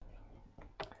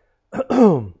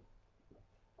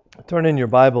Turn in your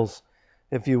Bibles,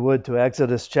 if you would, to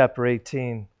Exodus chapter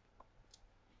 18.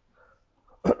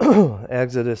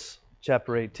 Exodus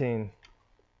chapter 18.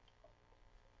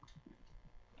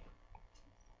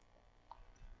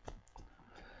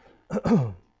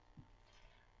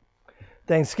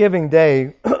 Thanksgiving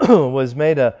Day was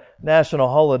made a national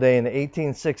holiday in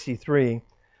 1863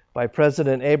 by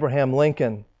President Abraham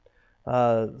Lincoln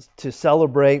to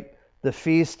celebrate the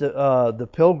feast the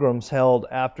Pilgrims held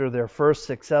after their first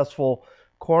successful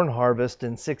corn harvest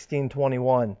in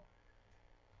 1621.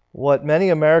 What many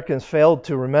Americans failed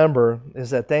to remember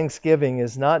is that Thanksgiving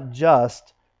is not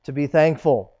just to be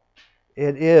thankful.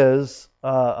 It is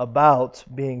about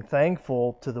being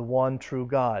thankful to the one true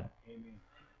God.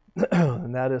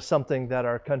 And that is something that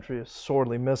our country is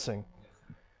sorely missing.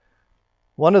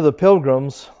 One of the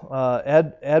pilgrims,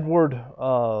 Edward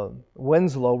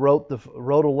Winslow,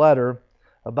 wrote a letter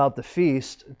about the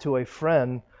feast to a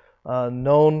friend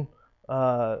known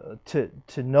to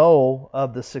know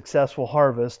of the successful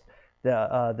harvest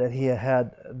that he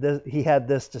had. He had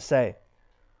this to say: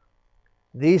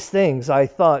 "These things I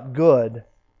thought good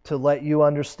to let you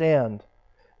understand,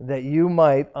 that you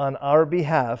might on our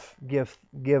behalf give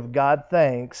God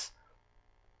thanks,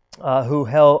 who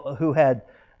had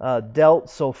dealt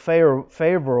so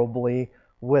favorably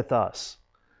with us."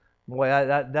 Boy,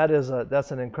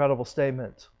 that's an incredible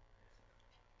statement.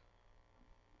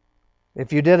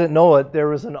 If you didn't know it,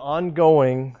 there is an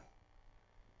ongoing,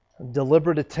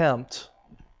 deliberate attempt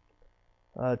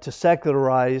to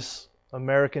secularize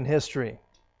American history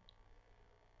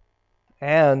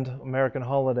and American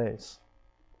holidays,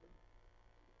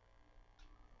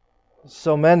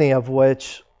 so many of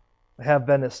which have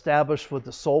been established with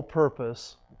the sole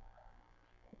purpose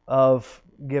of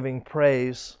giving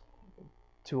praise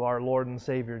to our Lord and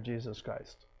Savior Jesus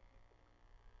Christ.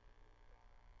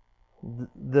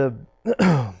 The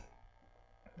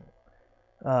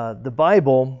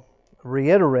Bible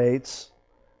reiterates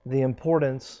the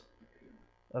importance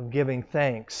of giving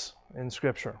thanks in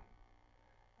Scripture.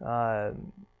 I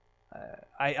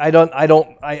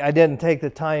didn't take the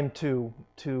time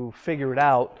to figure it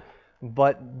out,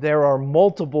 but there are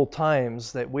multiple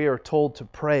times that we are told to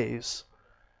praise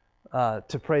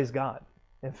God.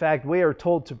 In fact, we are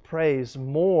told to praise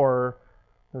more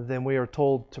than we are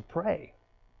told to pray.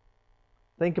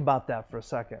 Think about that for a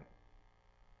second.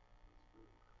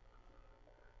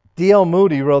 D.L.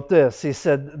 Moody wrote this. He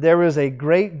said, "There is a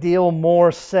great deal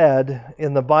more said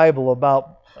in the Bible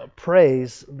about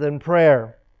praise than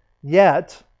prayer.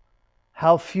 Yet,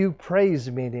 how few praise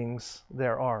meetings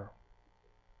there are."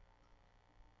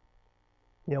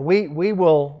 You know, we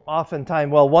will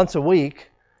oftentimes, once a week,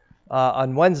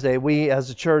 on Wednesday, we as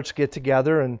a church get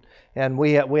together and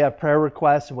we have prayer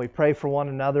requests and we pray for one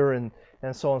another and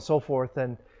so on and so forth.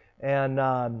 And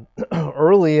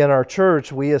early in our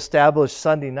church, we established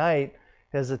Sunday night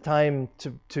as a time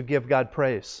to give God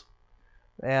praise.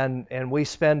 And we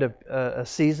spend a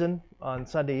season on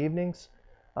Sunday evenings.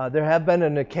 There have been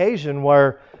an occasion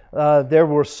where there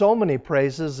were so many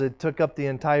praises it took up the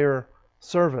entire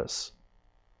service.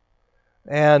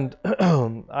 And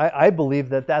I believe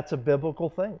that that's a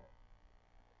biblical thing.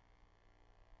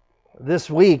 This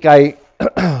week, I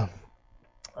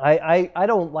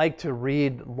don't like to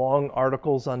read long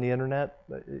articles on the internet.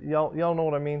 Y'all know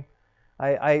what I mean?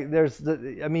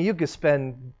 You could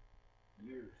spend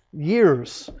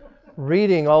years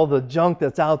reading all the junk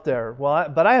that's out there.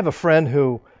 But I have a friend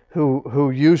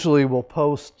who usually will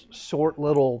post short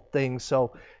little things.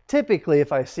 So typically,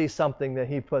 if I see something that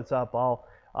he puts up,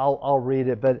 I'll read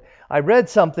it. But I read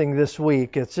something this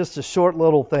week. It's just a short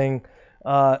little thing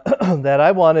that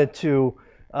I wanted to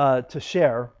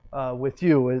share with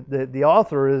you. The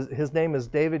author his name is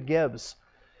David Gibbs.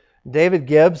 David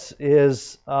Gibbs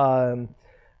is a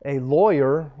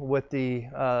lawyer with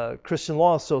the Christian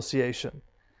Law Association,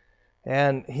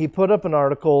 and he put up an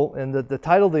article, and the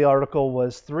title of the article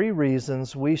was 3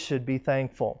 Reasons We Should Be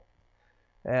Thankful.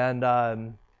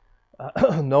 And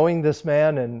knowing this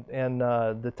man and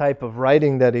the type of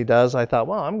writing that he does, I thought,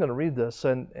 I'm going to read this.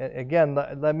 And again,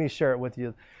 let me share it with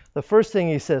you. The first thing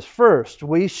he says, first,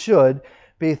 we should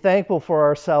be thankful for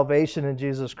our salvation in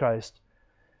Jesus Christ.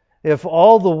 If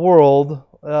all the world,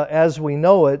 as we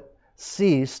know it,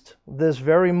 ceased this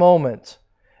very moment,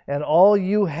 and all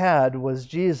you had was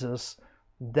Jesus,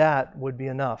 that would be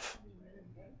enough.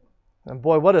 And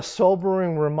boy, what a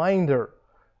sobering reminder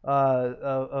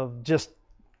of just,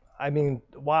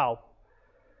 wow.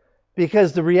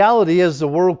 Because the reality is the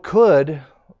world could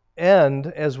end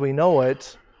as we know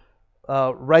it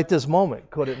right this moment,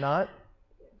 could it not?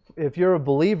 If you're a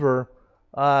believer,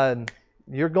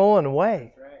 you're going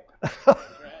away. That's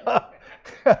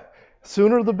right.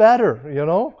 Sooner the better, you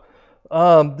know.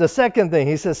 The second thing,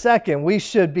 he says, second, we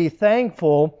should be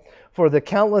thankful for the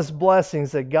countless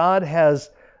blessings that God has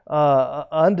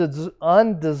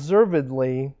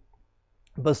undeservedly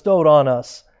bestowed on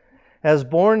us. As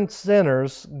born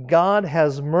sinners, God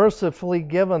has mercifully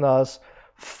given us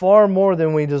far more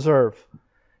than we deserve.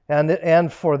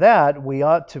 And for that, we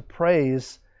ought to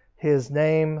praise His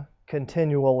name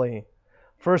continually.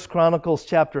 1 Chronicles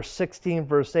chapter 16,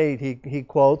 verse 8, he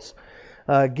quotes,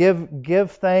 Give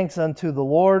thanks unto the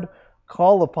Lord,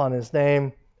 call upon His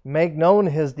name, make known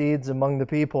His deeds among the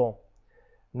people.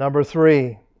 Number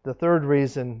 3, the third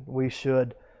reason we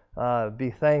should be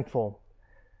thankful.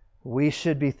 We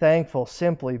should be thankful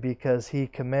simply because He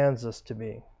commands us to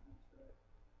be.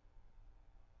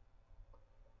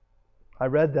 I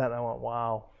read that and I went,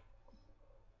 wow.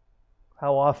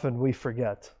 How often we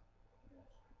forget.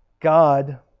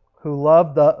 God, who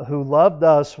loved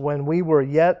us when we were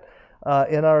yet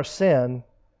in our sin,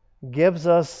 gives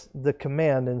us the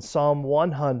command in Psalm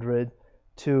 100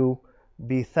 to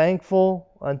be thankful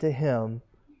unto Him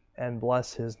and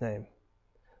bless His name.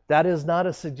 That is not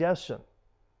a suggestion.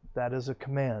 That is a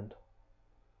command.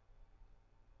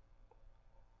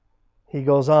 He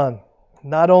goes on.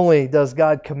 Not only does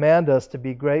God command us to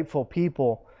be grateful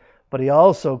people, but He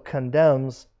also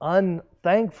condemns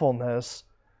unthankfulness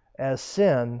as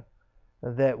sin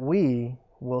that we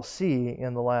will see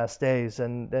in the last days.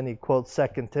 And then he quotes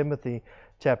 2 Timothy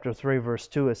chapter 3, verse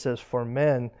 2. It says, For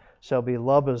men shall be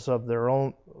lovers of their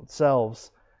own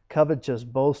selves, covetous,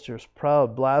 boasters,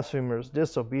 proud, blasphemers,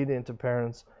 disobedient to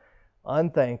parents,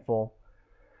 unthankful,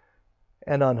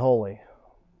 and unholy.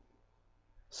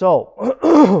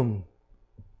 So,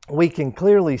 we can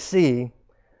clearly see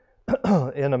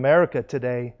in America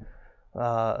today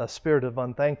a spirit of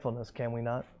unthankfulness, can we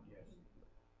not?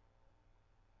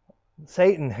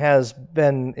 Satan has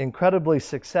been incredibly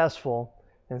successful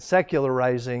in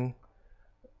secularizing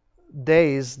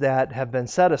days that have been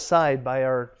set aside by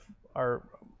our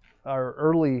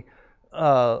early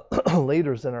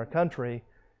leaders in our country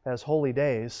as holy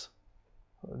days.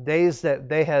 Days that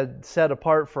they had set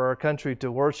apart for our country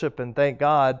to worship and thank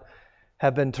God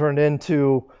have been turned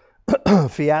into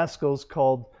fiascos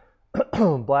called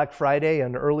Black Friday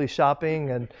and early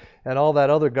shopping and all that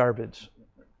other garbage.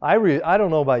 I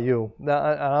don't know about you.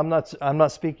 I'm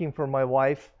not speaking for my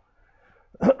wife.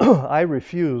 I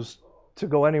refuse to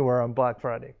go anywhere on Black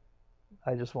Friday.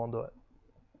 I just won't do it.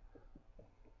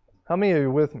 How many of you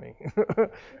are with me?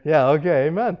 Yeah, okay,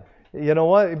 amen. You know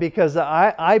what? Because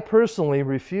I personally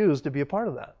refuse to be a part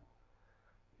of that.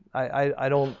 I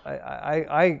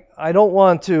don't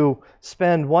want to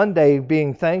spend one day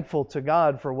being thankful to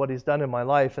God for what He's done in my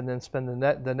life, and then spend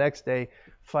the next day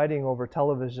fighting over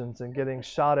televisions and getting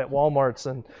shot at Walmarts,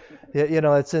 and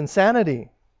it's insanity.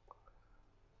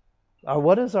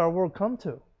 What does our world come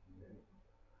to?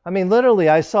 I mean, literally,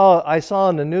 I saw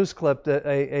in the news clip that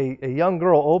a young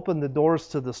girl opened the doors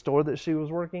to the store that she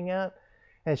was working at,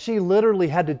 and she literally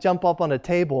had to jump up on a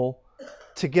table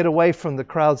to get away from the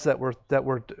crowds that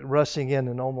were rushing in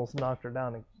and almost knocked her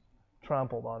down and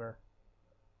trampled on her.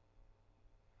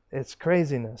 It's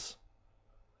craziness.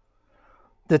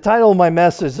 The title of my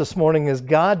message this morning is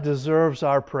God Deserves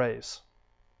Our Praise.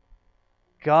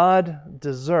 God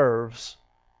deserves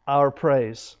our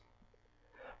praise.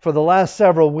 For the last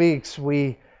several weeks,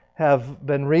 we have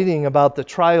been reading about the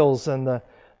trials and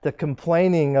the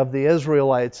complaining of the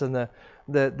Israelites and the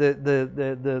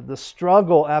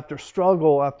struggle after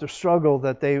struggle after struggle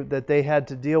that they had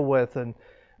to deal with, and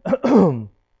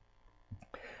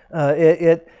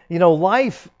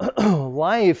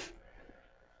life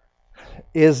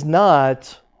is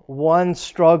not one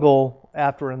struggle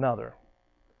after another.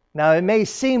 Now it may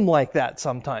seem like that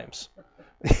sometimes.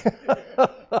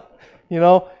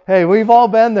 Hey, we've all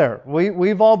been there.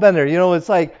 We've all been there. It's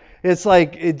like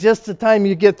just the time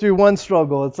you get through one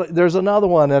struggle, it's like there's another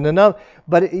one and another.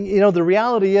 But the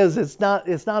reality is it's not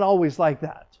always like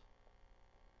that.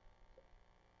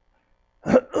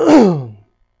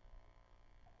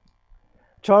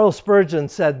 Charles Spurgeon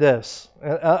said this.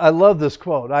 I love this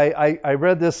quote. I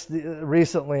read this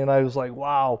recently and I was like,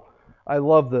 wow, I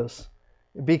love this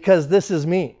because this is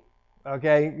me.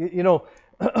 Okay,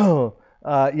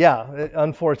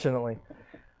 unfortunately.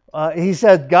 He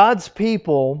said, God's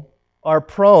people are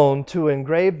prone to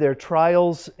engrave their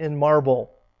trials in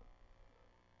marble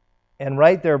and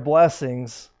write their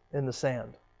blessings in the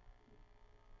sand.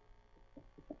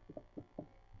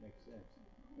 Makes sense.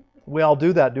 We all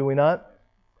do that, do we not?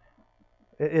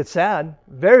 It's sad,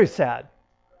 very sad,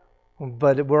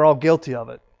 but we're all guilty of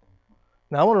it.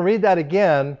 Now I want to read that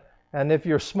again, and if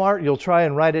you're smart, you'll try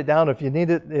and write it down. If you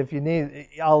need,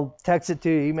 I'll text it to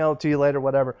you, email it to you later,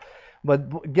 whatever.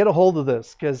 But get a hold of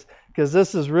this, because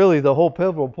this is really the whole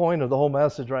pivotal point of the whole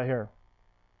message right here.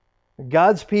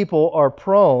 God's people are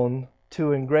prone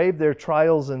to engrave their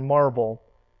trials in marble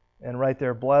and write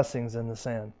their blessings in the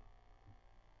sand.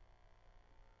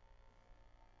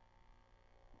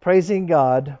 Praising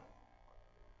God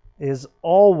is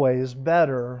always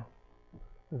better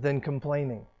than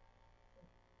complaining.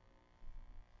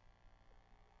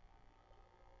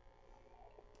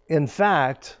 In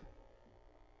fact,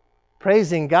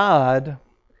 praising God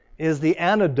is the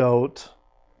antidote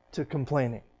to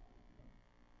complaining.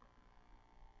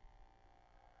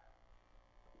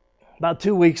 About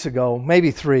 2 weeks ago, maybe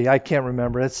 3, I can't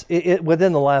remember. It's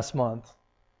within the last month.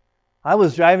 I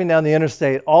was driving down the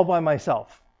interstate all by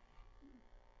myself.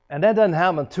 And that doesn't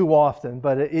happen too often,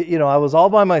 but I was all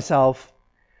by myself,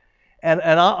 and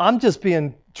I'm just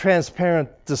being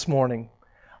transparent this morning.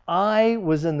 I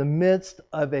was in the midst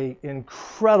of an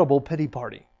incredible pity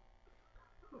party.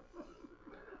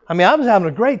 I mean, I was having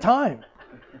a great time.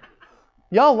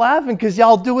 Y'all laughing because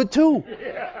y'all do it too.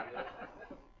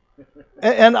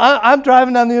 And I'm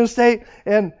driving down the interstate,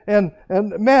 and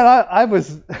man, I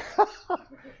was.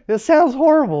 It sounds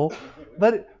horrible,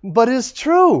 but it's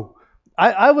true.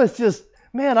 I was just,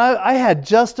 man, I had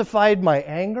justified my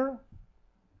anger.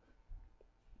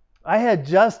 I had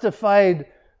justified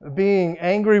being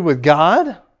angry with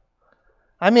God.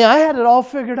 I mean, I had it all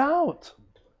figured out.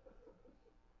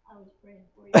 I was praying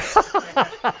for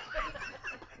you.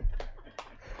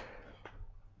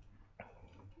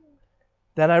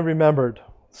 Then I remembered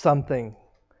something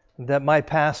that my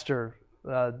pastor,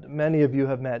 many of you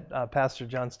have met, Pastor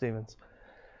John Stevens.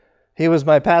 He was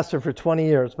my pastor for 20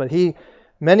 years, but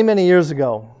many years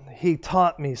ago, he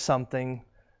taught me something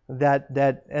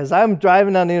that as I'm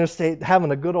driving down the interstate,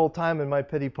 having a good old time in my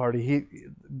pity party,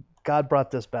 God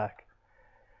brought this back.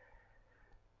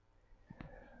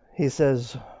 He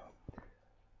says,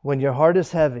 when your heart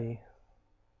is heavy,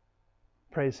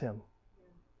 praise Him.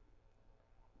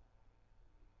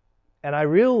 And I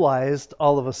realized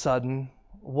all of a sudden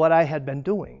what I had been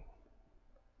doing.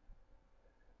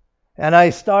 And I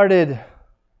started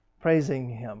praising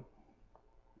Him.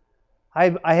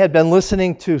 I had been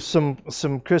listening to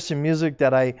some Christian music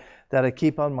that I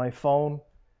keep on my phone,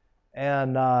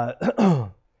 and I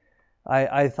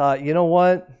thought, you know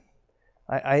what?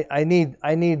 I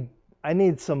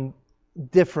need some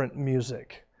different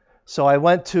music. So I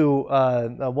went to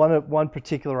one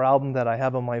particular album that I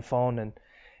have on my phone,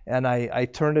 and I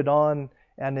turned it on,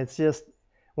 and it's just,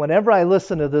 whenever I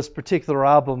listen to this particular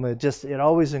album, it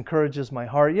always encourages my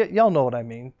heart. Y'all know what I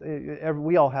mean.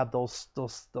 We all have those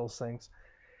things.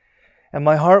 And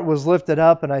my heart was lifted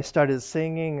up, and I started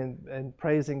singing and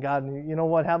praising God. And you know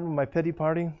what happened to my pity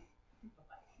party?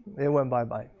 It went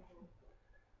bye-bye.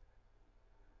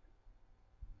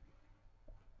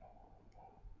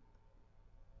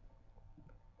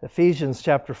 Ephesians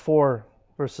chapter 4,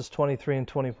 verses 23 and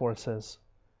 24 says,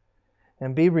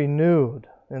 and be renewed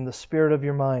in the spirit of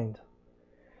your mind,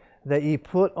 that ye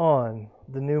put on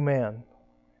the new man,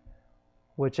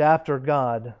 which after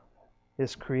God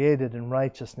is created in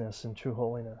righteousness and true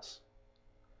holiness.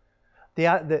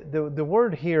 The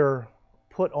word here,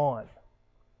 put on,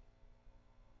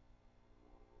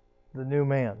 the new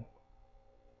man.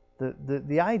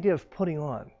 The idea of putting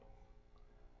on.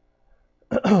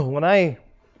 When I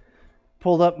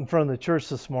pulled up in front of the church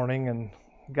this morning and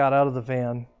got out of the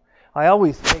van, I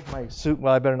always take my suit.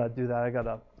 Well, I better not do that. I got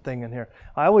a thing in here.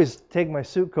 I always take my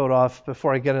suit coat off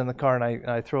before I get in the car,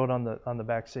 and I throw it on the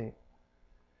back seat.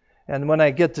 And when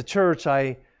I get to church,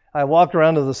 I walk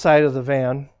around to the side of the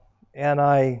van, and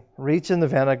I reach in the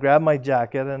van. I grab my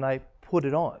jacket and I put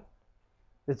it on.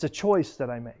 It's a choice that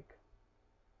I make.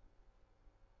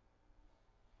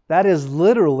 That is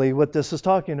literally what this is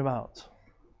talking about.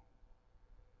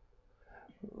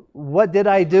 What did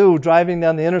I do driving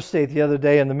down the interstate the other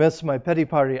day in the midst of my pity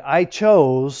party? I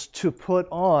chose to put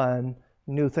on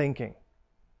new thinking.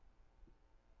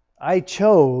 I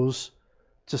chose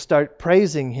to start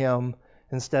praising Him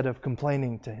instead of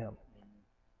complaining to Him.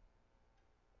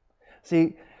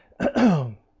 See,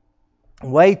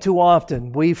 way too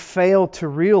often we fail to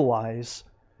realize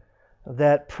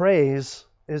that praise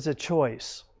is a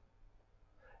choice.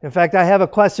 In fact, I have a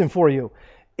question for you.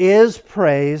 Is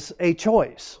praise a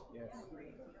choice?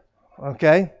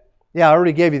 Okay? Yeah, I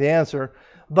already gave you the answer.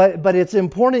 But it's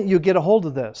important you get a hold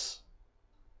of this.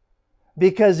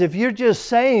 Because if you're just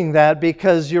saying that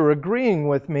because you're agreeing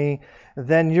with me,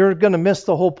 then you're going to miss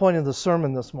the whole point of the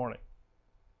sermon this morning.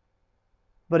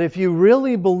 But if you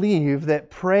really believe that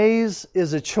praise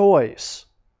is a choice,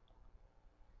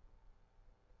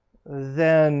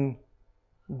 then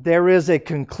there is a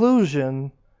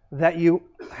conclusion that you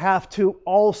have to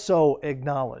also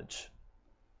acknowledge.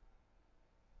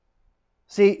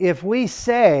 See, if we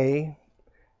say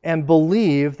and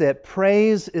believe that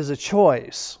praise is a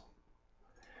choice,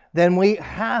 then we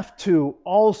have to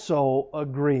also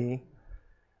agree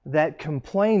that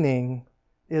complaining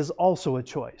is also a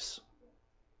choice.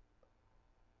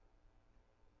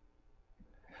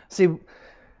 See,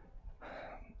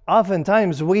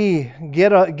 oftentimes we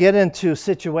get into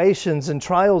situations and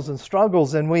trials and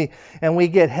struggles, and we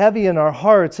get heavy in our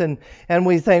hearts, and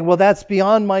we think, well, that's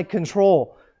beyond my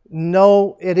control.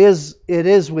 No, it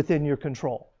is within your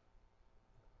control.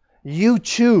 You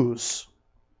choose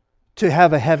to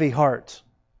have a heavy heart.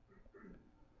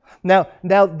 Now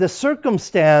the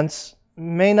circumstance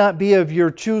may not be of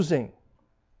your choosing,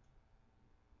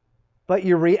 but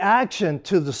your reaction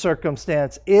to the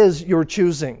circumstance is your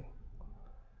choosing.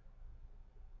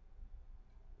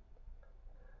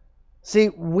 See,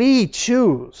 we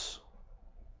choose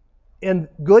in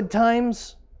good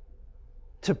times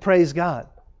to praise God.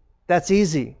 That's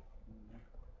easy.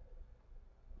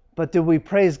 But do we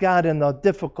praise God in the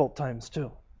difficult times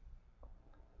too?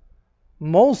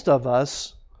 Most of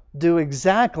us do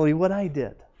exactly what I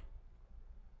did.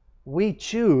 We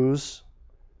choose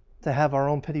to have our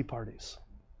own pity parties.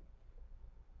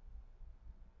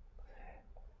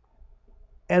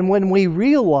 And when we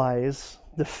realize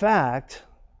the fact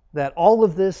that all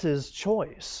of this is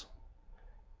choice,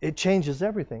 it changes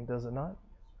everything, does it not?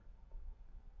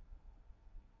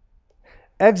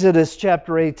 Exodus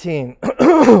chapter 18.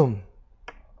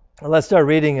 Let's start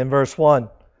reading in verse 1.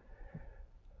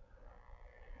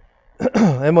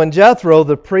 And when Jethro,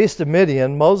 the priest of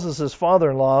Midian, Moses'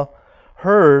 father-in-law,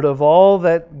 heard of all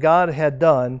that God had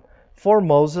done for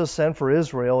Moses and for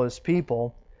Israel, his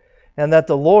people, and that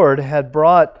the Lord had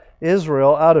brought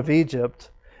Israel out of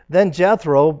Egypt, then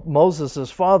Jethro,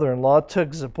 Moses' father-in-law,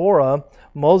 took Zipporah,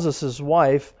 Moses'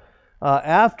 wife,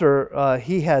 after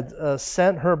he had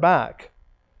sent her back.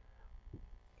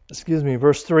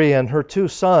 Verse 3, and her 2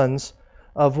 sons,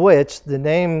 of which the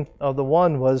name of the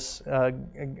one was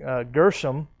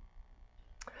Gershom,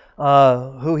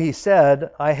 who he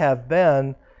said, I have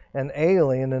been an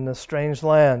alien in a strange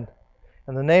land.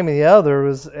 And the name of the other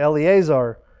was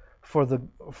Eleazar, for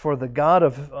the God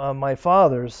of my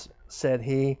fathers, said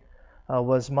he,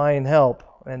 was mine help,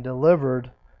 and delivered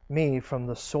me from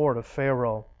the sword of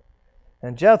Pharaoh.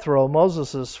 And Jethro,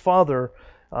 Moses'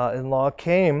 father-in-law,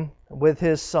 came with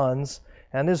his sons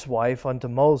and his wife unto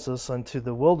Moses unto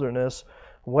the wilderness,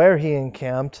 where he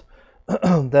encamped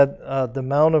that the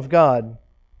mount of God.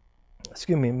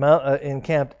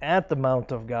 Encamped at the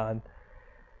mount of God.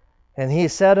 And he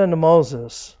said unto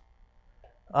Moses,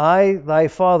 I, thy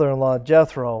father-in-law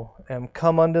Jethro, am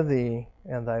come unto thee,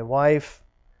 and thy wife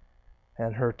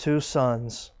and her 2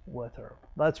 sons with her.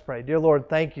 Let's pray. Dear Lord,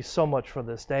 thank you so much for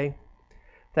this day.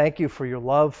 Thank you for your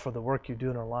love, for the work you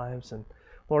do in our lives. And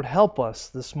Lord, help us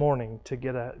this morning to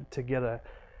get a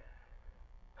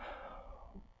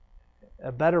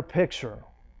better picture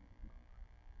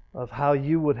of how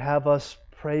you would have us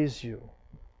praise you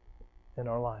in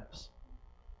our lives.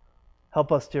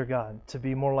 Help us, dear God, to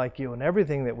be more like you in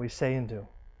everything that we say and do.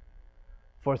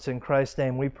 For it's in Christ's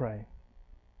name we pray.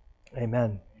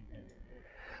 Amen.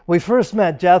 We first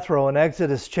met Jethro in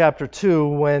Exodus chapter 2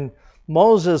 when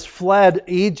Moses fled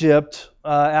Egypt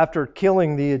after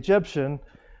killing the Egyptian.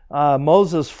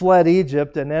 Moses fled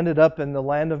Egypt and ended up in the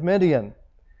land of Midian.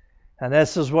 And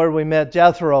this is where we met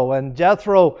Jethro. And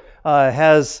Jethro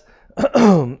has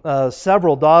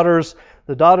several daughters.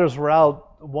 The daughters were out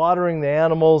watering the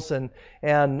animals, and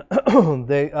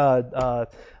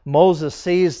Moses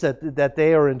sees that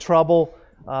they are in trouble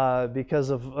because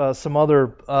of some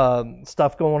other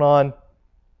stuff going on.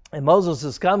 And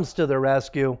Moses comes to their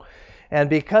rescue. And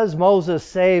because Moses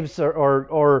saves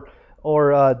or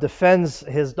defends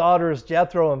his daughters,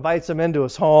 Jethro invites them into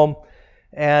his home,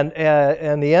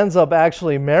 and he ends up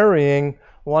actually marrying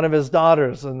one of his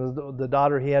daughters, and the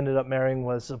daughter he ended up marrying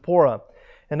was Zipporah.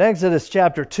 In Exodus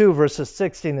chapter 2, verses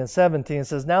 16 and 17, it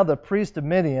says, Now the priest of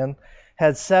Midian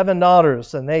had 7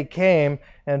 daughters, and they came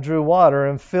and drew water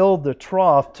and filled the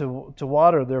trough to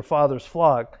water their father's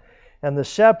flock. And the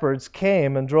shepherds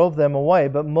came and drove them away,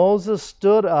 but Moses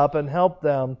stood up and helped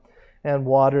them and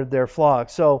watered their flock.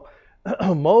 So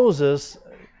Moses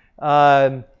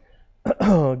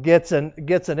gets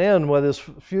an in with his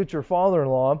future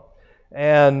father-in-law,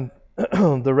 and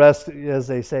the rest, as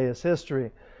they say, is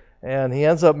history. And he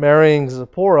ends up marrying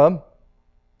Zipporah.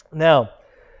 Now,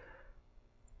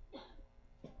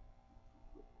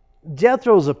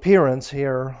 Jethro's appearance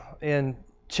here in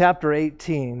chapter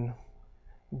 18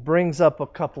 brings up a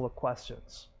couple of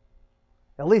questions.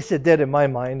 At least it did in my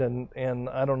mind, and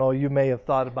I don't know, you may have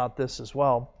thought about this as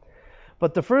well.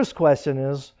 But the first question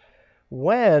is,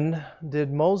 when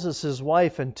did Moses'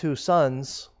 wife and 2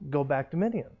 sons go back to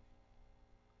Midian?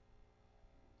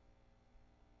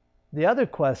 The other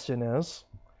question is,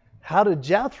 how did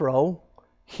Jethro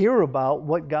hear about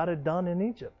what God had done in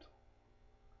Egypt?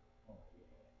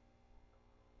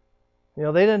 You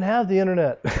know, they didn't have the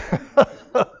internet,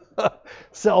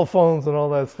 cell phones and all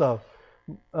that stuff.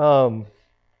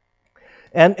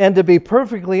 And to be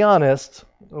perfectly honest,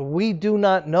 we do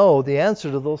not know the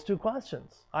answer to those 2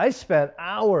 questions. I spent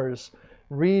hours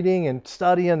reading and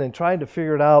studying and trying to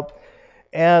figure it out,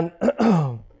 and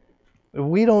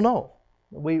we don't know.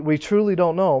 We truly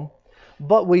don't know.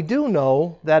 But we do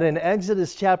know that in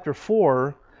Exodus chapter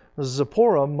 4,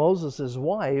 Zipporah, Moses'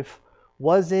 wife,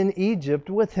 was in Egypt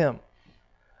with him.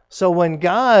 So when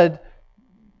God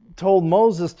told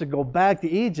Moses to go back to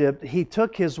Egypt, he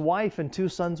took his wife and 2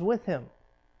 sons with him.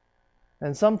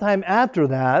 And sometime after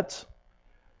that,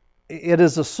 it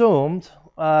is assumed,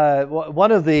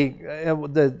 one of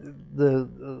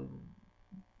the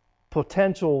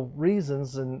potential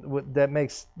reasons and that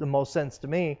makes the most sense to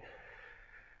me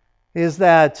is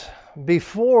that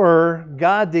before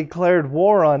God declared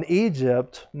war on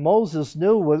Egypt, Moses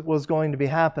knew what was going to be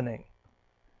happening.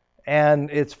 And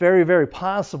it's very, very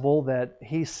possible that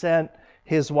he sent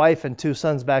his wife and 2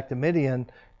 sons back to Midian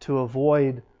to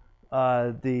avoid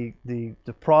the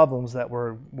problems that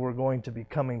were going to be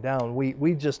coming down.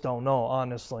 We just don't know,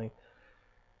 honestly.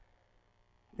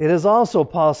 It is also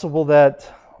possible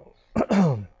that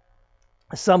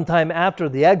sometime after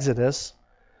the Exodus,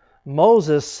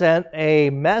 Moses sent a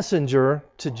messenger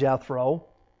to Jethro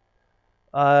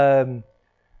asking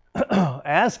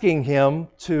him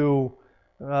to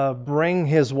bring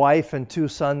his wife and 2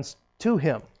 sons to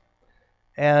him.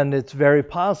 And it's very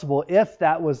possible, if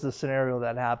that was the scenario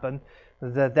that happened,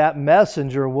 that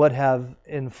messenger would have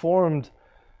informed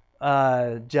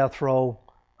Jethro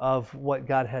of what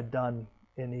God had done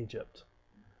in Egypt.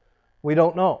 We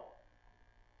don't know.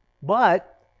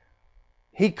 But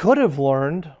he could have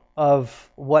learned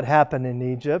of what happened in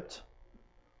Egypt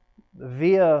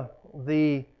via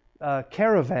the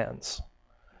caravans.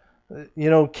 You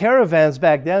know, caravans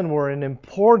back then were an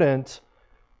important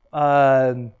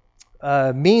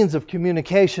means of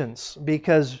communications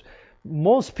because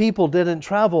most people didn't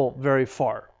travel very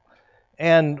far.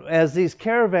 And as these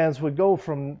caravans would go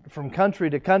from country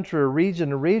to country or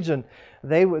region to region,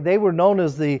 they were known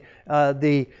as the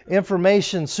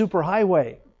information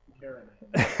superhighway.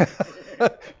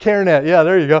 CareNet, yeah,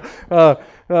 there you go.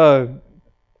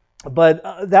 But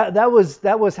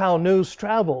that was how news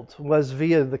traveled, was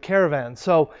via the caravan.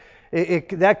 So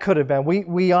that could have been.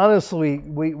 We honestly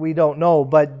we don't know.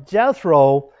 But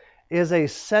Jethro is a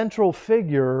central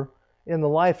figure in the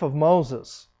life of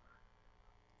Moses.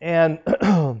 And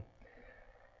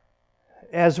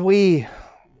as we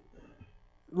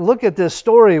look at this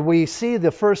story, we see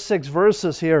the first 6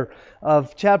 verses here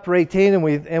of chapter 18,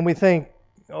 and we think,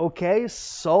 okay,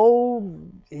 so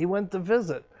he went to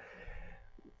visit.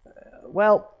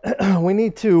 Well, we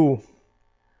need to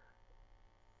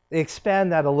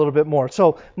expand that a little bit more.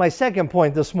 So my second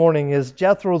point this morning is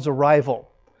Jethro's arrival.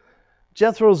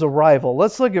 Jethro's arrival.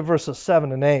 Let's look at verses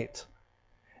 7 and 8.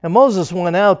 And Moses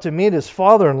went out to meet his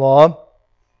father-in-law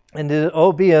and did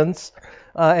obeisance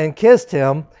and kissed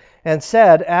him and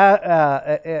said,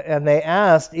 and they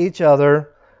asked each other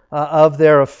of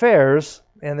their affairs,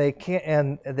 and they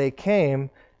came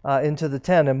into the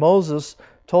tent. And Moses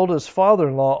told his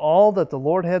father-in-law all that the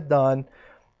Lord had done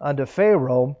unto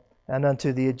Pharaoh and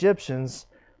unto the Egyptians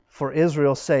for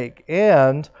Israel's sake,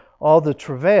 and all the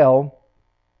travail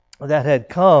that had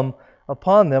come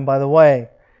upon them by the way,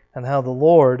 and how the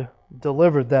Lord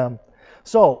delivered them.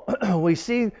 So we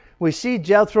see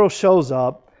Jethro shows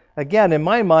up, again, in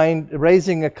my mind,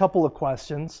 raising a couple of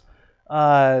questions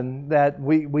that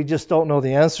we just don't know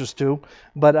the answers to,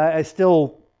 but I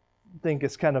still think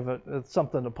it's kind of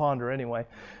something to ponder anyway.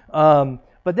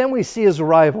 But then we see his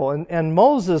arrival, and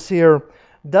Moses here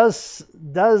does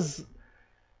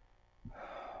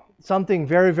something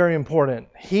very, very important.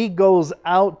 He goes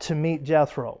out to meet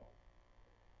Jethro.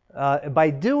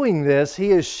 By doing this,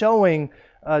 he is showing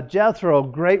Jethro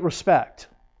great respect.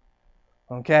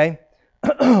 Okay?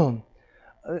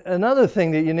 Another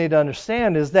thing that you need to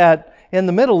understand is that in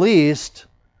the Middle East,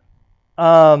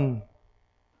 what's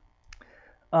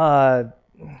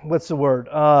the word?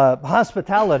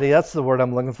 Hospitality, that's the word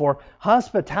I'm looking for.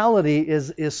 Hospitality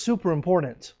is super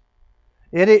important.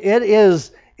 It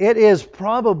is it is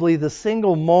probably the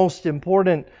single most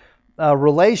important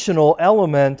relational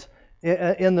element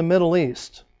in the Middle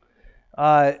East.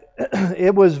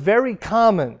 It was very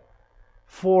common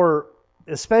for,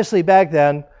 especially back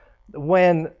then,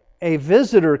 when a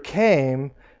visitor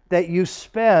came, that you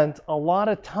spent a lot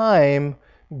of time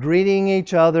greeting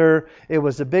each other. It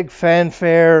was a big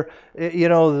fanfare,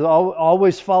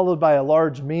 always followed by a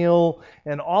large meal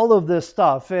and all of this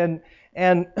stuff. And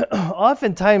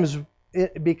oftentimes,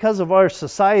 because of our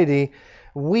society,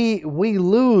 we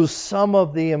lose some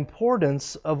of the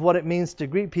importance of what it means to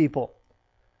greet people.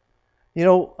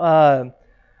 The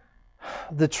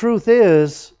truth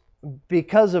is,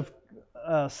 because of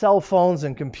cell phones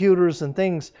and computers and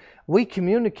things, we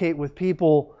communicate with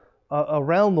people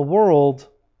around the world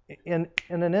in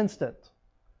an instant.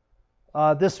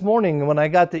 This morning, when I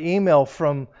got the email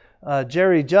from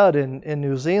Jerry Judd in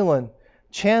New Zealand,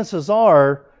 chances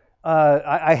are,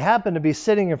 I happened to be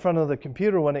sitting in front of the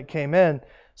computer when it came in,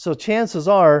 so chances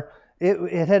are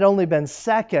it had only been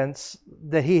seconds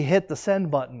that he hit the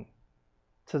send button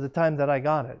to the time that I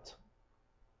got it.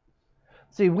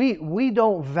 See, we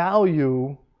don't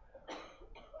value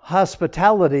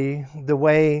hospitality the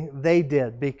way they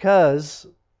did because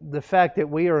the fact that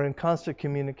we are in constant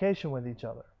communication with each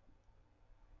other.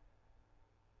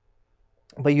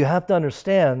 But you have to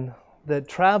understand that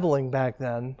traveling back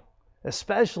then,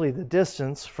 especially the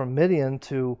distance from Midian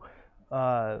to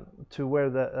where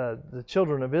the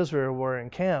children of Israel were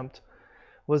encamped,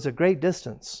 was a great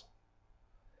distance.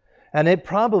 And it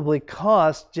probably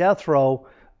cost Jethro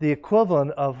the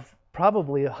equivalent of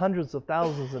probably hundreds of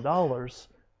thousands of dollars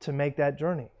to make that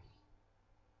journey.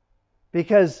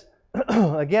 Because,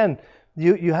 again,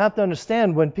 you have to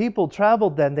understand, when people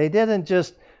traveled then, they didn't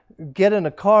just get in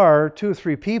a car, 2 or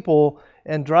 3 people,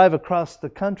 and drive across the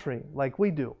country like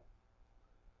we do.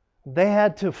 They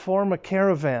had to form a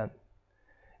caravan.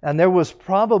 And there was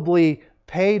probably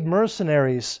paid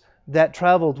mercenaries that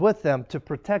traveled with them to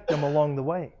protect them along the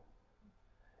way.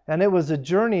 And it was a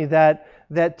journey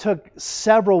that took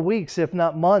several weeks, if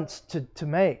not months, to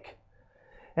make.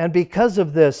 And because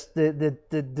of this,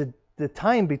 the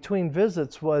time between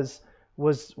visits was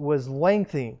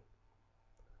lengthy.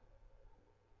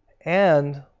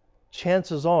 And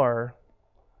chances are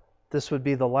this would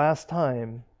be the last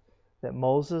time that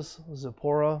Moses,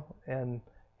 Zipporah, and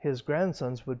his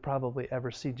grandsons would probably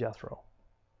ever see Jethro.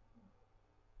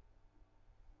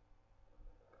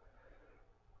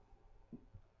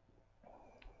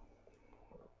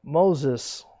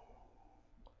 Moses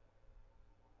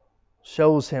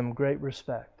shows him great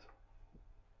respect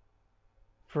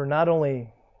for not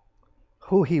only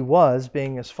who he was,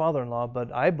 being his father-in-law,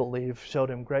 but I believe showed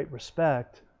him great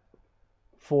respect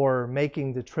for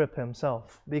making the trip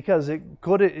himself. Because it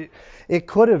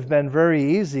could have been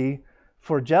very easy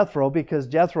for Jethro, because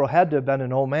Jethro had to have been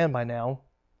an old man by now.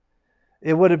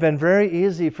 It would have been very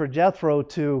easy for Jethro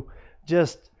to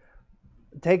just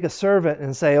take a servant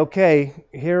and say, okay,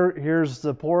 here's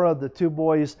Zipporah, the 2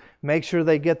 boys, make sure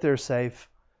they get there safe.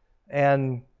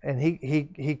 And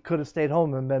he could have stayed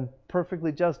home and been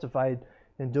perfectly justified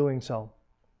in doing so.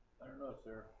 I don't know,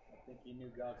 sir. I think he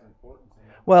knew God's importance in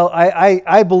it. Well,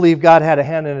 I believe God had a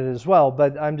hand in it as well,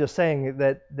 but I'm just saying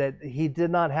that he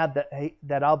did not have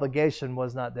that obligation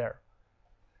was not there.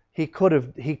 He could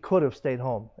have stayed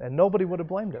home, and nobody would have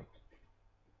blamed him.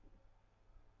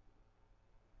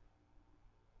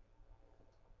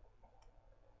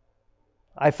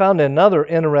 I found another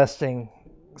interesting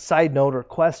side note or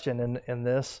question in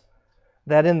this,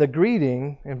 that in the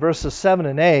greeting, in verses 7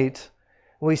 and 8,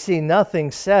 we see nothing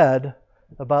said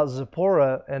about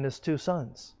Zipporah and his 2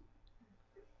 sons.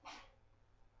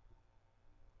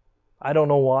 I don't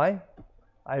know why.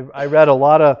 I read a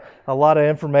lot of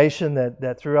information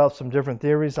that threw out some different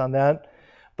theories on that.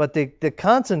 But the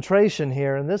concentration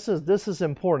here, and this is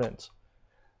important,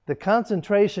 the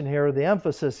concentration here, the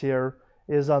emphasis here,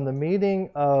 is on the meeting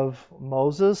of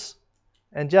Moses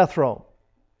and Jethro.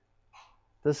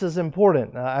 This is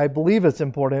important. I believe it's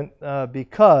important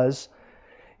because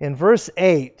in verse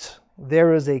 8,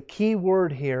 there is a key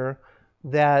word here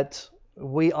that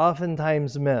we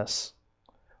oftentimes miss.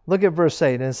 Look at verse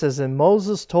 8, and it says, "And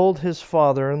Moses told his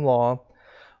father-in-law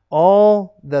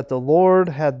all that the Lord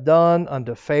had done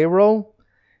unto Pharaoh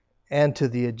and to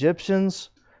the Egyptians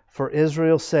for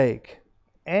Israel's sake,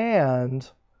 and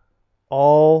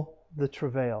all the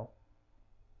travail."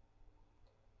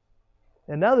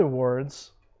 In other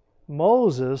words,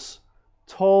 Moses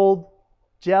told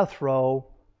Jethro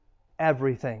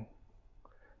everything.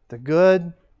 The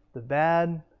good, the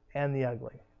bad, and the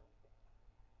ugly.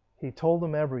 He told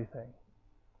him everything.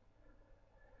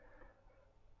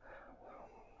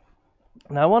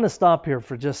 Now I want to stop here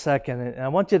for just a second, and I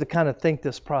want you to kind of think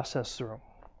this process through.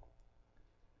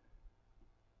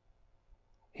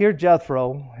 Here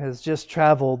Jethro has just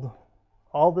traveled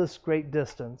all this great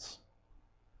distance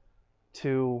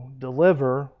to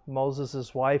deliver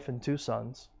Moses' wife and 2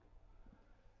 sons.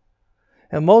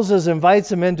 And Moses invites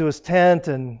him into his tent,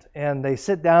 and they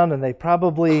sit down, and they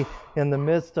probably, in the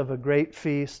midst of a great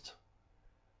feast,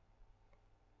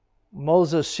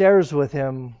 Moses shares with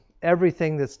him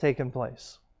everything that's taken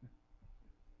place.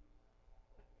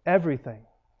 Everything.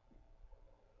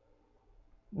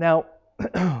 Now,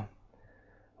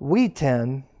 we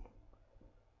tend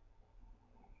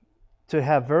to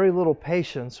have very little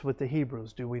patience with the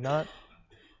Hebrews, do we not?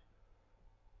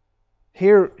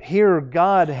 Here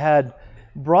God had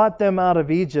brought them out of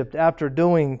Egypt after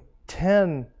doing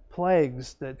 10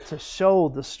 plagues to show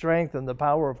the strength and the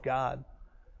power of God.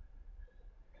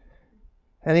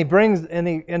 And he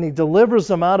delivers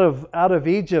them out of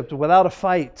Egypt without a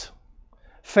fight.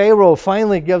 Pharaoh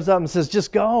finally gives up and says,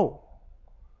 just go.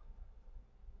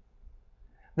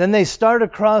 Then they start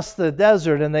across the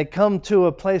desert and they come to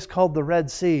a place called the Red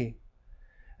Sea.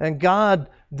 And God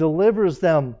delivers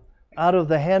them out of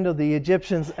the hand of the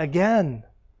Egyptians again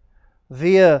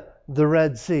via the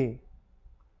Red Sea.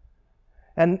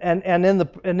 And in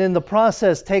the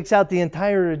process takes out the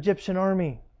entire Egyptian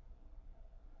army.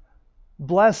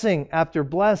 Blessing after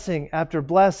blessing after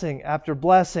blessing after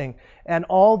blessing. And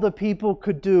all the people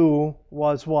could do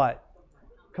was what?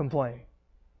 Complain.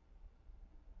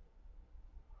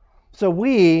 So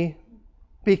we,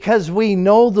 because we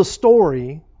know the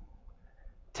story,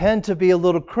 tend to be a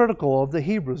little critical of the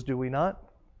Hebrews, do we not?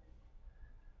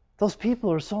 Those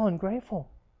people are so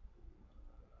ungrateful.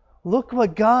 Look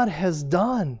what God has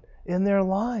done in their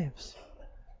lives.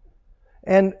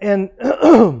 And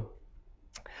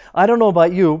I don't know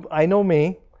about you, I know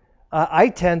me, I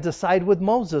tend to side with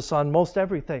Moses on most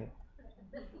everything.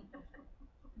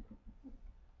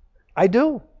 I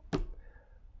do.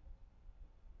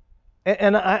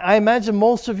 And I imagine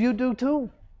most of you do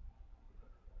too.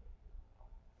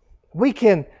 We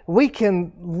can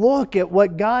look at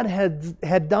what God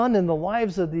had done in the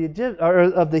lives of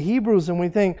the Hebrews, and we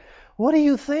think, what are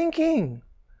you thinking?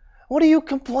 What are you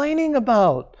complaining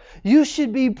about? You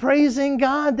should be praising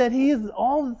God that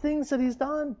all the things that He's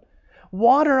done.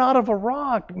 Water out of a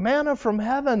rock, manna from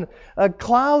heaven, a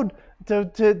cloud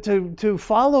to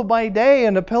follow by day,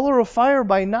 and a pillar of fire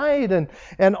by night,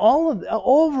 and all of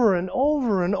over and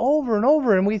over and over and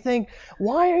over. And we think,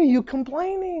 why are you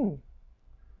complaining?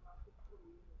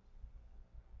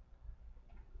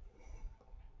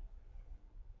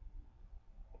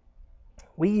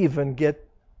 We even get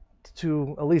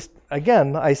to, at least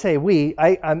again, I say we,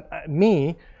 I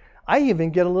even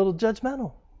get a little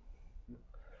judgmental.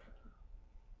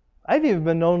 I've even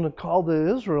been known to call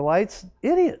the Israelites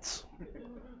idiots.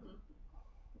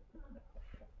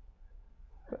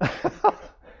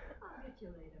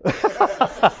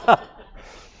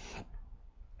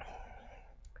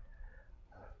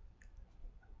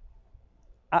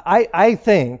 I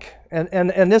think,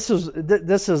 and this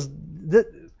is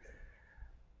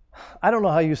I don't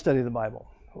know how you study the Bible.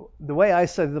 The way I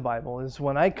study the Bible is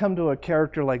when I come to a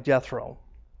character like Jethro,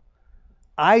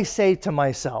 I say to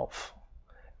myself,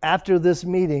 after this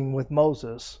meeting with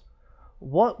Moses,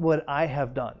 what would I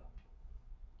have done?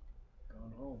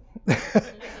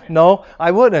 No,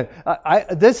 I wouldn't.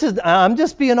 I'm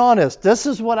just being honest. This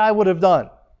is what I would have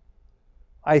done.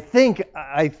 I think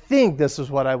this is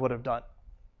what I would have done.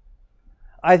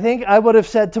 I think I would have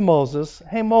said to Moses,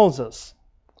 hey Moses,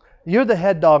 you're the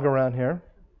head dog around here.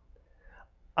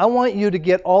 I want you to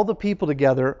get all the people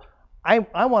together.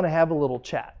 I want to have a little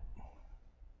chat.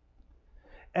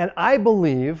 And I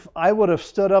believe I would have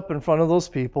stood up in front of those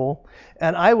people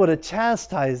and I would have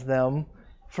chastised them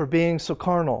for being so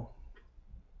carnal.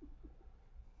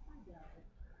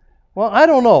 Well, I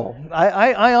don't know.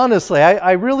 I honestly,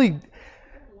 I really...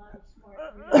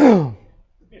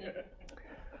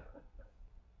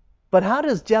 But how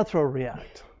does Jethro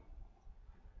react?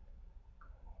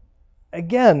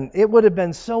 Again, it would have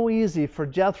been so easy for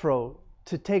Jethro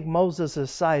to take Moses'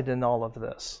 side in all of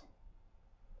this.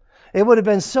 It would have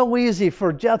been so easy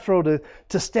for Jethro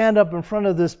to stand up in front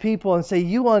of this people and say,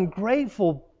 you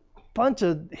ungrateful bunch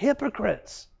of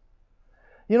hypocrites.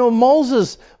 You know,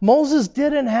 Moses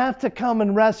didn't have to come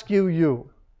and rescue you.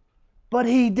 But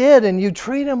he did, and you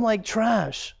treat him like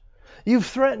trash. You've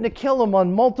threatened to kill him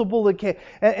on multiple occasions.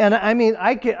 And I mean,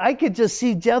 I could just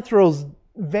see Jethro's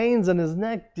veins in his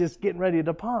neck just getting ready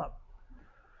to pop.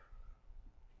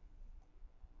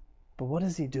 But what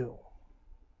does he do?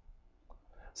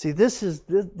 See, this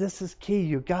is key.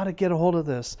 You got to get a hold of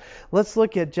this. Let's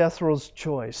look at Jethro's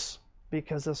choice,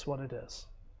 because that's what it is.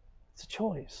 It's a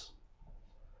choice.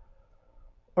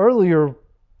 Earlier,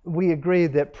 we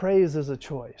agreed that praise is a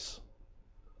choice.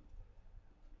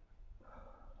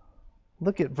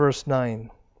 Look at verse 9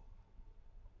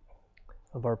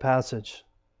 of our passage.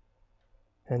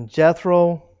 And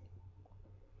Jethro,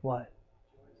 what?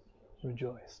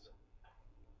 Rejoiced.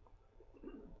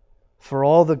 For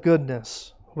all the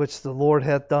goodness which the Lord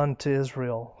hath done to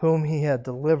Israel, whom he had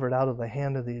delivered out of the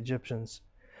hand of the Egyptians.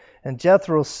 And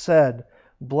Jethro said,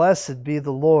 Blessed be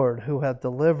the Lord, who hath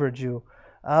delivered you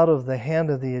out of the hand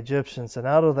of the Egyptians, and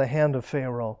out of the hand of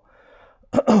Pharaoh,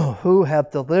 who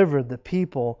hath delivered the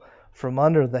people from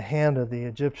under the hand of the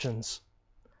Egyptians.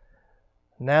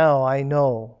 Now I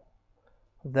know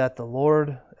that the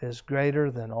Lord is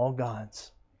greater than all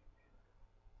gods.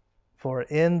 For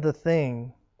in the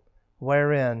thing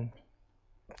wherein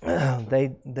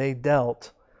they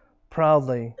dealt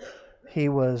proudly, he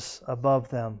was above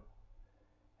them.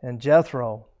 And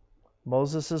Jethro,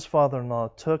 Moses' father-in-law,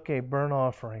 took a burnt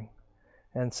offering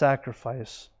and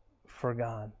sacrifice for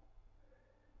God.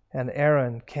 And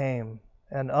Aaron came,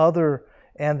 and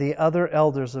the other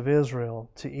elders of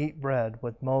Israel, to eat bread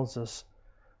with Moses'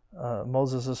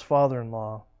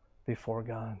 father-in-law before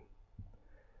God.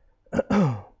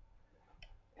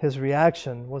 His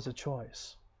reaction was a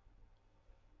choice.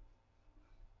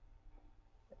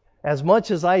 As much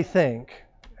as I think,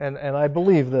 and I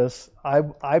believe this,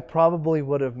 I probably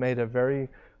would have made a very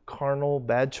carnal,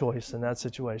 bad choice in that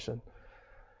situation.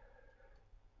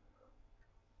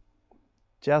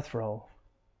 Jethro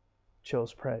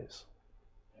chose praise.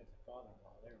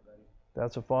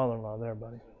 That's a father-in-law there,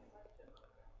 buddy.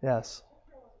 Yes.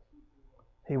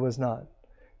 He was not.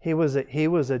 He was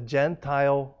a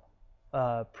Gentile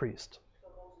priest.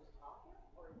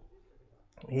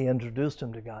 He introduced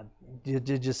him to God.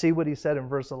 Did you see what he said in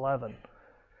verse 11?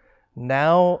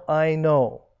 Now I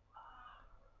know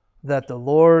that the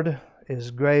Lord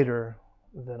is greater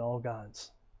than all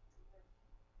gods.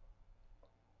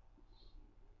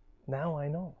 Now I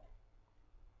know.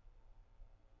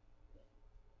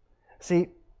 See,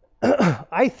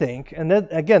 I think, and then,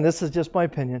 again, this is just my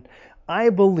opinion, I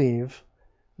believe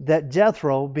that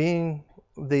Jethro, being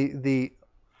the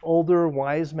older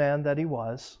wise man that he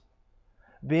was,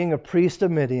 being a priest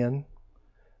of Midian,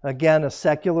 again a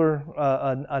secular,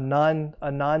 a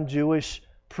non-Jewish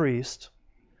priest,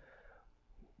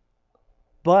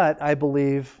 but I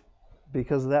believe,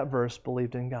 because of that verse,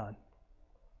 believed in God.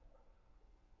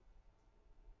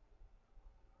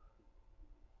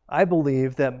 I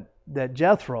believe that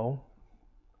Jethro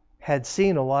had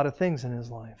seen a lot of things in his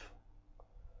life.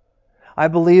 I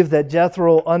believe that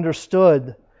Jethro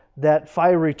understood that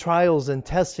fiery trials and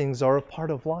testings are a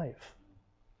part of life.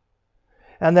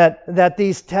 And that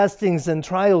these testings and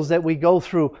trials that we go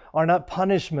through are not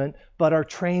punishment, but are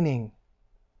training.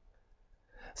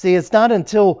 See, it's not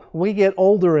until we get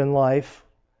older in life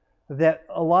that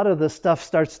a lot of this stuff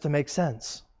starts to make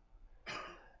sense.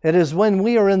 It is when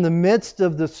we are in the midst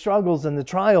of the struggles and the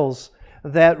trials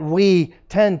that we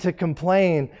tend to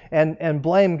complain and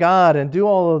blame God and do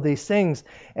all of these things.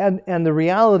 And the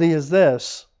reality is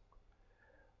this.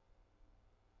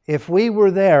 If we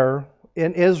were there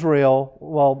in Israel,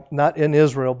 well, not in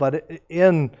Israel, but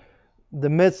in the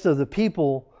midst of the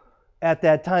people at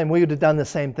that time, we would have done the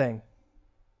same thing.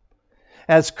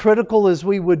 As critical as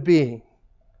we would be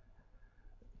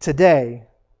today,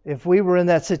 if we were in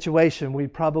that situation, we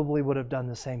probably would have done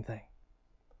the same thing.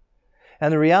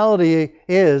 And the reality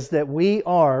is that we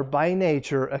are, by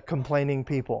nature, a complaining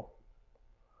people.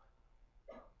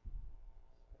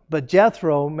 But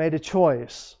Jethro made a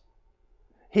choice.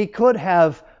 He could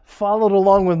have followed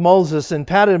along with Moses and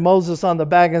patted Moses on the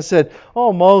back and said,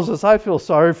 "Oh, Moses, I feel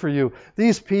sorry for you.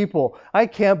 These people, I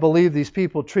can't believe these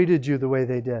people treated you the way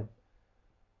they did."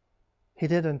 He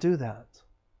didn't do that.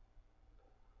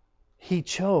 He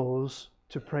chose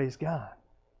to praise God.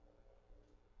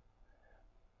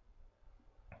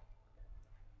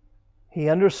 He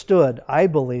understood, I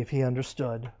believe he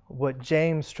understood, what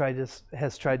James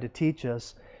has tried to teach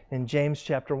us in James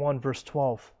chapter 1, verse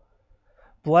 12.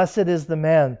 Blessed is the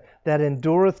man that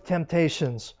endureth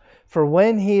temptations, for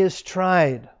when he is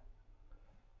tried,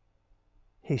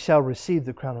 he shall receive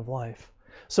the crown of life.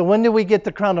 So when do we get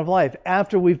the crown of life?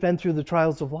 After we've been through the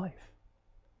trials of life.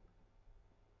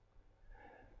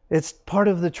 It's part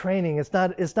of the training. It's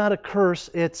not a curse.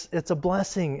 It's a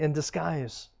blessing in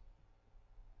disguise,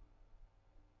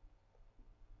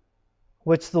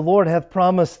 which the Lord hath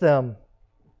promised them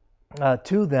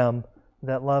to them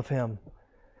that love Him.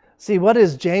 See, what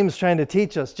is James trying to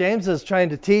teach us? James is trying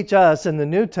to teach us in the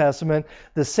New Testament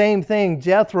the same thing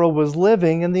Jethro was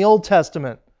living in the Old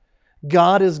Testament.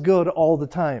 God is good all the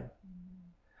time.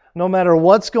 No matter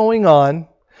what's going on,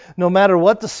 no matter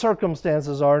what the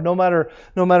circumstances are, no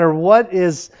matter what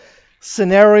is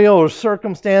scenario or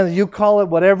circumstance, you call it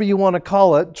whatever you want to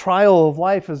call it, trial of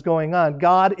life is going on.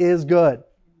 God is good.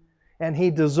 And He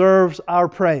deserves our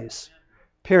praise.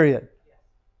 Period.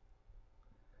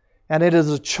 And it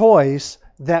is a choice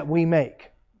that we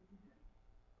make.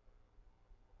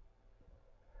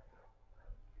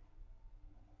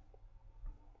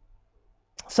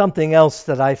 Something else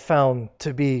that I found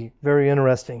to be very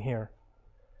interesting here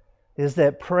is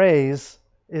that praise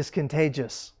is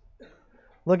contagious.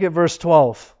 Look at verse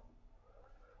 12.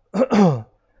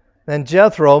 Then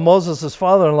Jethro, Moses'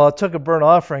 father-in-law, took a burnt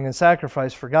offering and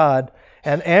sacrifice for God,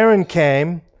 and Aaron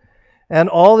came and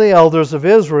all the elders of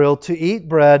Israel to eat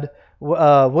bread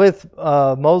with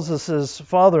Moses'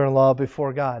 father-in-law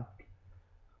before God.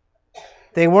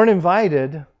 They weren't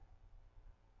invited.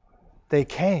 They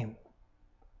came.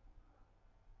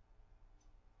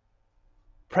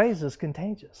 Praise is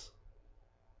contagious.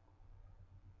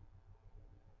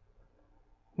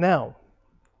 Now,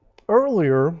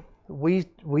 earlier we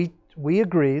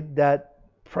agreed that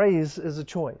praise is a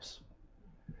choice.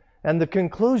 And the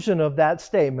conclusion of that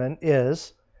statement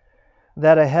is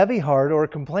that a heavy heart or a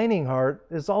complaining heart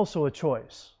is also a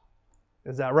choice.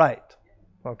 Is that right?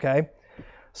 Okay.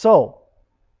 So,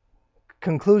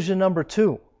 conclusion number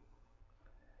 2.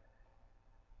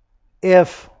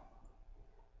 If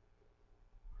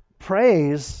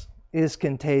praise is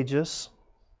contagious,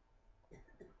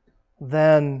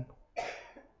 then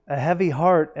a heavy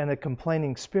heart and a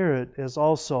complaining spirit is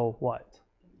also what?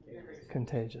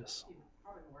 Contagious.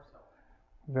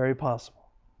 Very possible.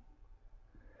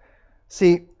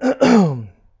 See,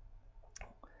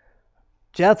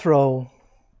 Jethro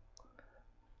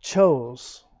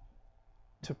chose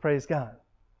to praise God.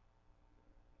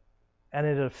 And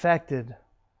it affected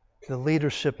the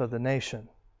leadership of the nation.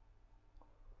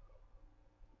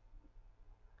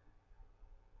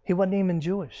 He wasn't even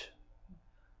Jewish.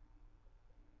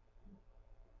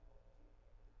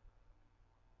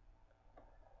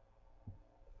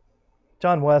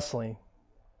 John Wesley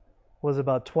was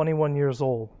about 21 years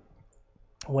old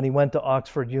when he went to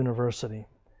Oxford University.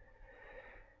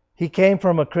 He came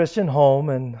from a Christian home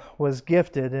and was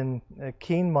gifted in a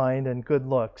keen mind and good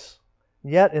looks.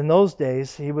 Yet in those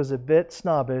days he was a bit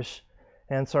snobbish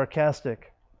and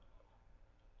sarcastic.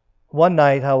 One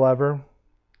night, however,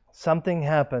 something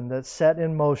happened that set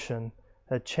in motion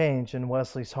a change in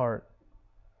Wesley's heart.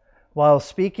 While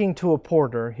speaking to a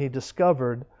porter, he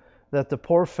discovered that the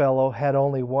poor fellow had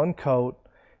only one coat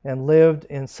and lived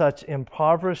in such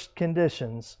impoverished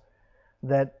conditions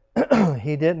that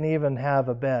he didn't even have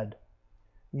a bed.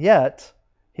 Yet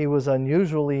he was an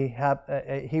unusually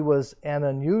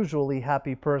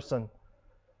happy person,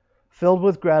 filled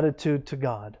with gratitude to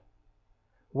God.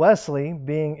 Wesley,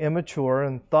 being immature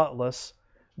and thoughtless,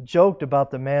 joked about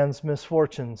the man's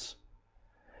misfortunes.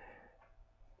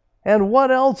 "And what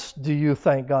else do you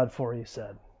thank God for?" he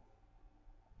said,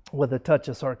 with a touch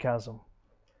of sarcasm.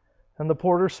 And the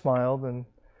porter smiled and,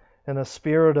 in a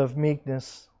spirit of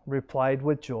meekness, replied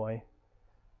with joy,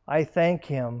 "I thank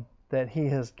Him that He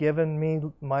has given me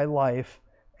my life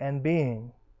and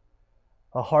being,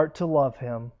 a heart to love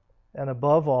Him, and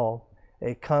above all,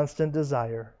 a constant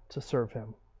desire to serve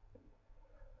Him."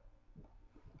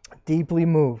 Deeply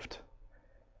moved,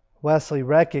 Wesley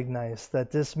recognized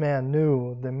that this man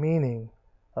knew the meaning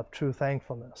of true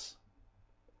thankfulness.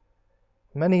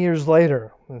 Many years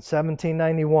later, in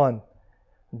 1791,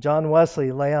 John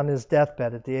Wesley lay on his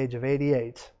deathbed at the age of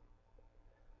 88.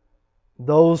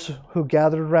 Those who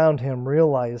gathered around him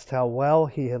realized how well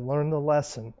he had learned the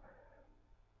lesson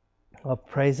of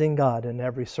praising God in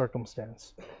every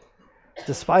circumstance.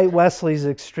 Despite Wesley's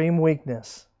extreme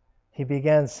weakness, he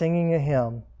began singing a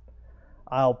hymn,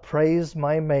 "I'll praise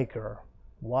my Maker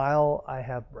while I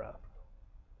have breath."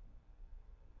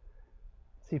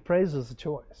 See, praise is a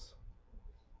choice.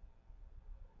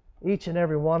 Each and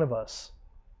every one of us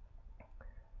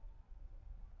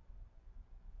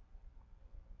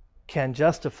can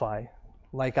justify,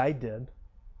 like I did,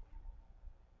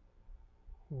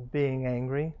 being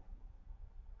angry.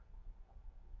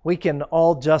 We can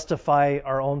all justify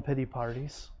our own pity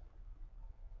parties,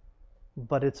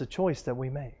 but it's a choice that we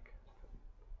make.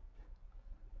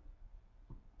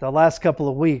 The last couple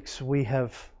of weeks, we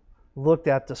have looked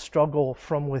at the struggle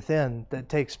from within that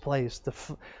takes place,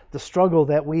 the struggle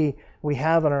that we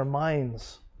have in our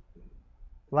minds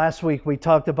Last week we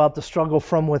talked about the struggle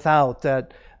from without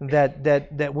that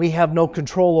we have no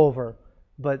control over,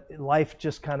 but life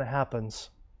just kind of happens.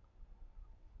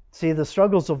 See, the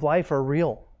struggles of life are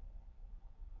real.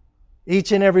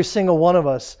 Each and every single one of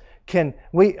us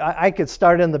I could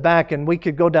start in the back and we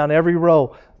could go down every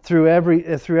row through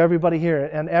everybody here,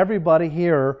 and everybody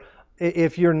here,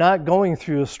 if you're not going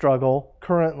through a struggle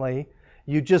currently,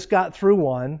 you just got through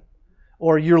one,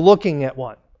 or you're looking at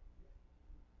one.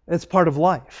 It's part of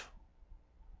life.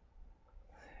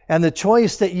 And the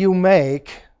choice that you make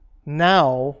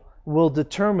now will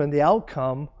determine the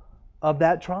outcome of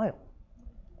that trial.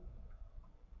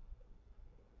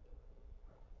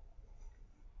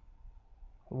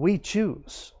 We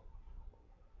choose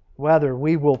whether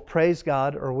we will praise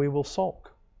God or we will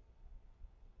sulk.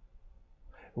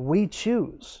 We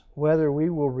choose whether we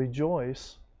will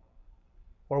rejoice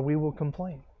or we will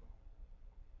complain.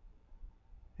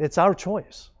 It's our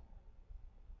choice.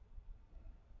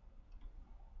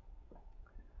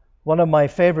 One of my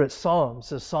favorite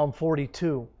psalms is Psalm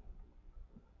 42.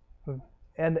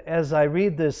 And as I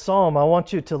read this psalm, I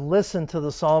want you to listen to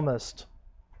the psalmist.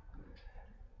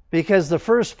 Because the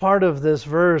first part of this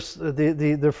verse,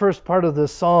 the first part of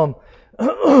this psalm,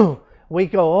 we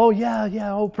go, oh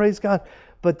yeah, oh praise God.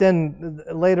 But then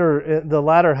later, the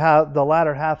latter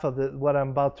half of what I'm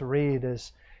about to read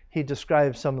is he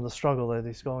describes some of the struggle that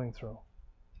he's going through.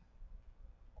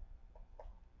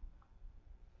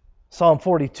 Psalm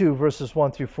 42, verses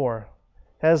 1 through 4.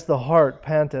 As the hart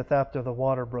panteth after the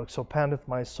water brook, so panteth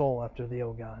my soul after thee,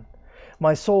 O God.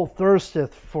 My soul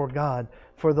thirsteth for God,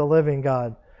 for the living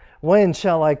God. When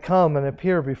shall I come and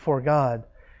appear before God?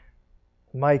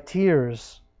 My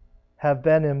tears have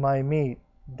been in my meat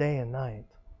day and night,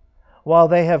 while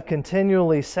they have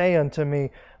continually say unto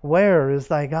me, where is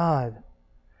thy God?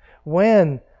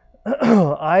 When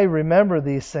I remember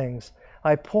these things,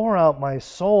 I pour out my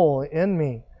soul in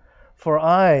me, for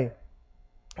I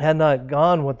had not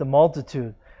gone with the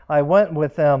multitude. I went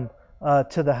with them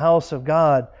to the house of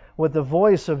God, with the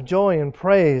voice of joy and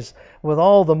praise, with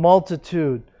all the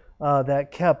multitude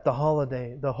that kept the holy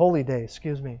day.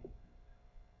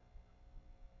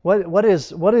 What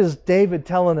is David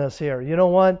telling us here? You know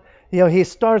what? He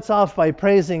starts off by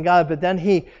praising God, but then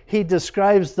he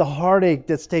describes the heartache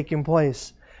that's taking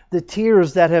place, the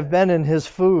tears that have been in his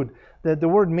food. The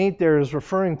word meat there is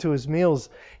referring to his meals.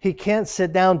 He can't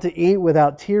sit down to eat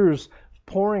without tears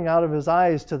pouring out of his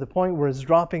eyes to the point where it's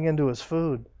dropping into his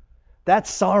food. That's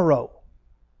sorrow.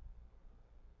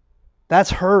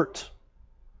 That's hurt.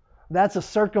 That's a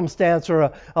circumstance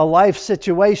or a life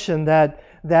situation that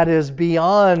is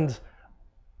beyond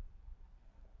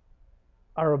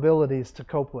our abilities to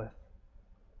cope with.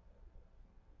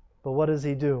 But what does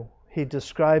he do? He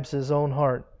describes his own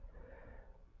heart.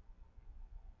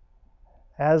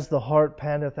 As the hart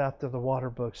panteth after the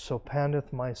water brook, so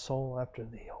panteth my soul after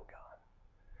thee, O God.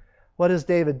 What is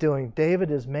David doing? David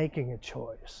is making a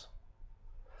choice.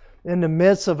 In the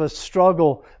midst of a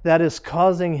struggle that is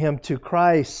causing him to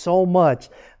cry so much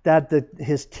that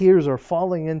his tears are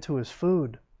falling into his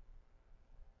food,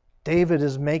 David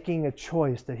is making a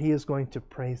choice that he is going to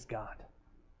praise God.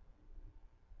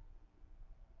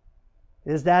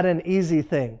 Is that an easy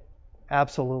thing?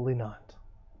 Absolutely not.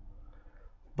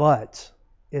 But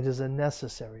it is a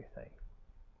necessary thing.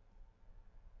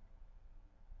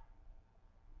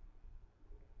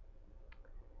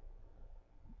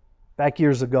 Back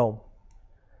years ago,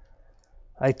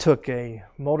 I took a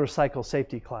motorcycle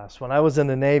safety class. When I was in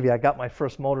the Navy, I got my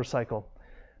first motorcycle.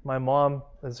 My mom,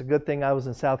 it's a good thing I was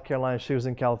in South Carolina, she was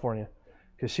in California,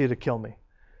 because she'd have killed me.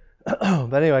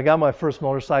 But anyway, I got my first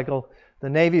motorcycle. The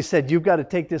Navy said, you've got to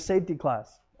take this safety class.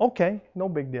 Okay, no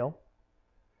big deal.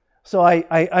 So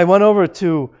I went over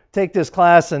to take this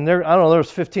class, and there was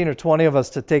 15 or 20 of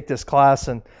us to take this class,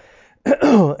 and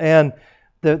and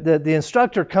the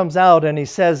instructor comes out and he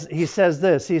says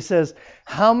this. He says,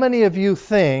 how many of you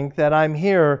think that I'm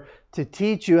here to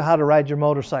teach you how to ride your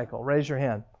motorcycle? Raise your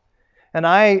hand. And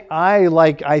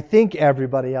I think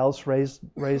everybody else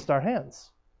raised our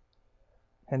hands.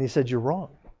 And he said, you're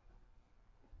wrong.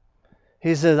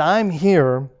 He says, I'm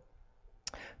here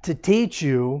to teach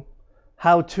you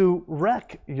how to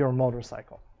wreck your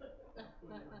motorcycle.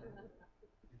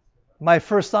 My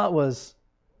first thought was,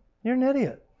 you're an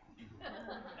idiot.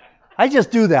 I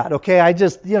just do that, okay?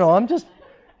 That's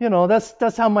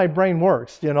how my brain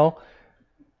works, And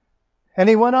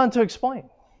he went on to explain.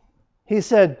 He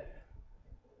said,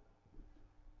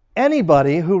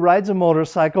 anybody who rides a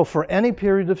motorcycle for any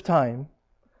period of time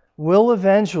will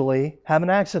eventually have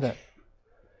an accident.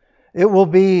 It will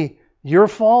be your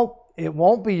fault. It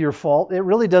won't be your fault. It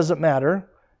really doesn't matter.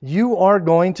 You are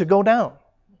going to go down.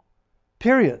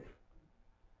 Period.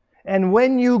 And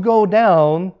when you go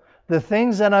down, the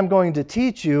things that I'm going to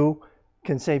teach you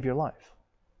can save your life.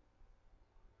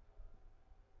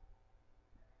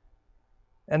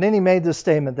 And then he made this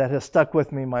statement that has stuck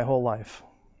with me my whole life.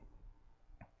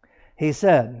 He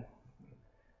said,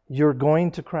 you're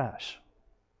going to crash.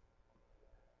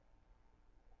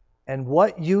 And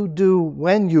what you do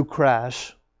when you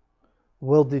crash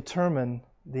will determine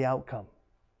the outcome.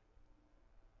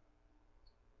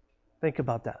 Think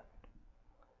about that.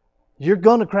 You're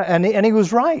going to crash. And he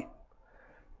was right.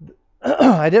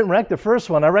 I didn't wreck the first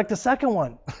one. I wrecked the second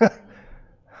one.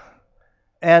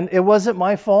 And it wasn't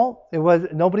my fault. It was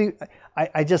nobody.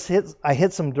 I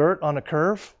hit some dirt on a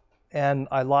curve, and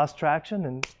I lost traction,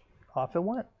 and off it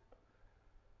went.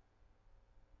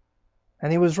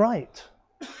 And he was right,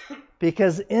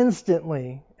 because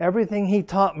instantly everything he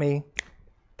taught me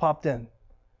popped in,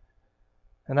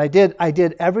 and I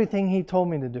did everything he told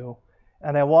me to do,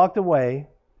 and I walked away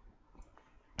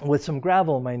with some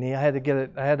gravel in my knee. I had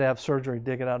to have surgery to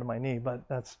dig it out of my knee, but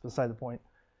that's beside the point.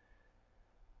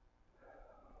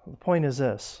 The point is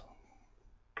this.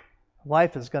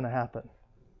 Life is going to happen.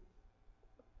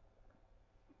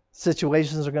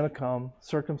 Situations are going to come.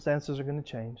 Circumstances are going to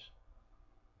change.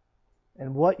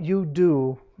 And what you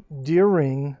do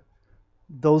during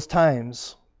those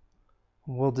times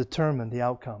will determine the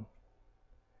outcome.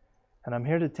 And I'm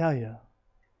here to tell you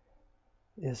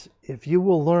is if you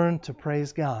will learn to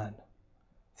praise God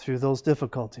through those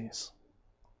difficulties,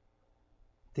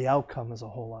 the outcome is a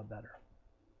whole lot better.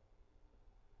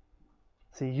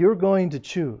 See, you're going to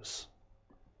choose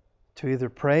to either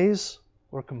praise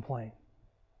or complain.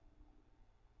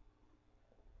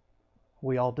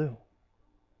 We all do.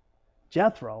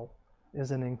 Jethro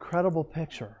is an incredible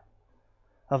picture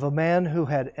of a man who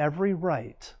had every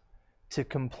right to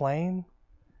complain,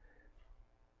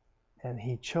 and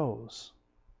he chose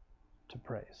to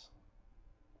praise.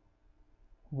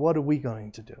 What are we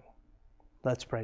going to do? Let's pray.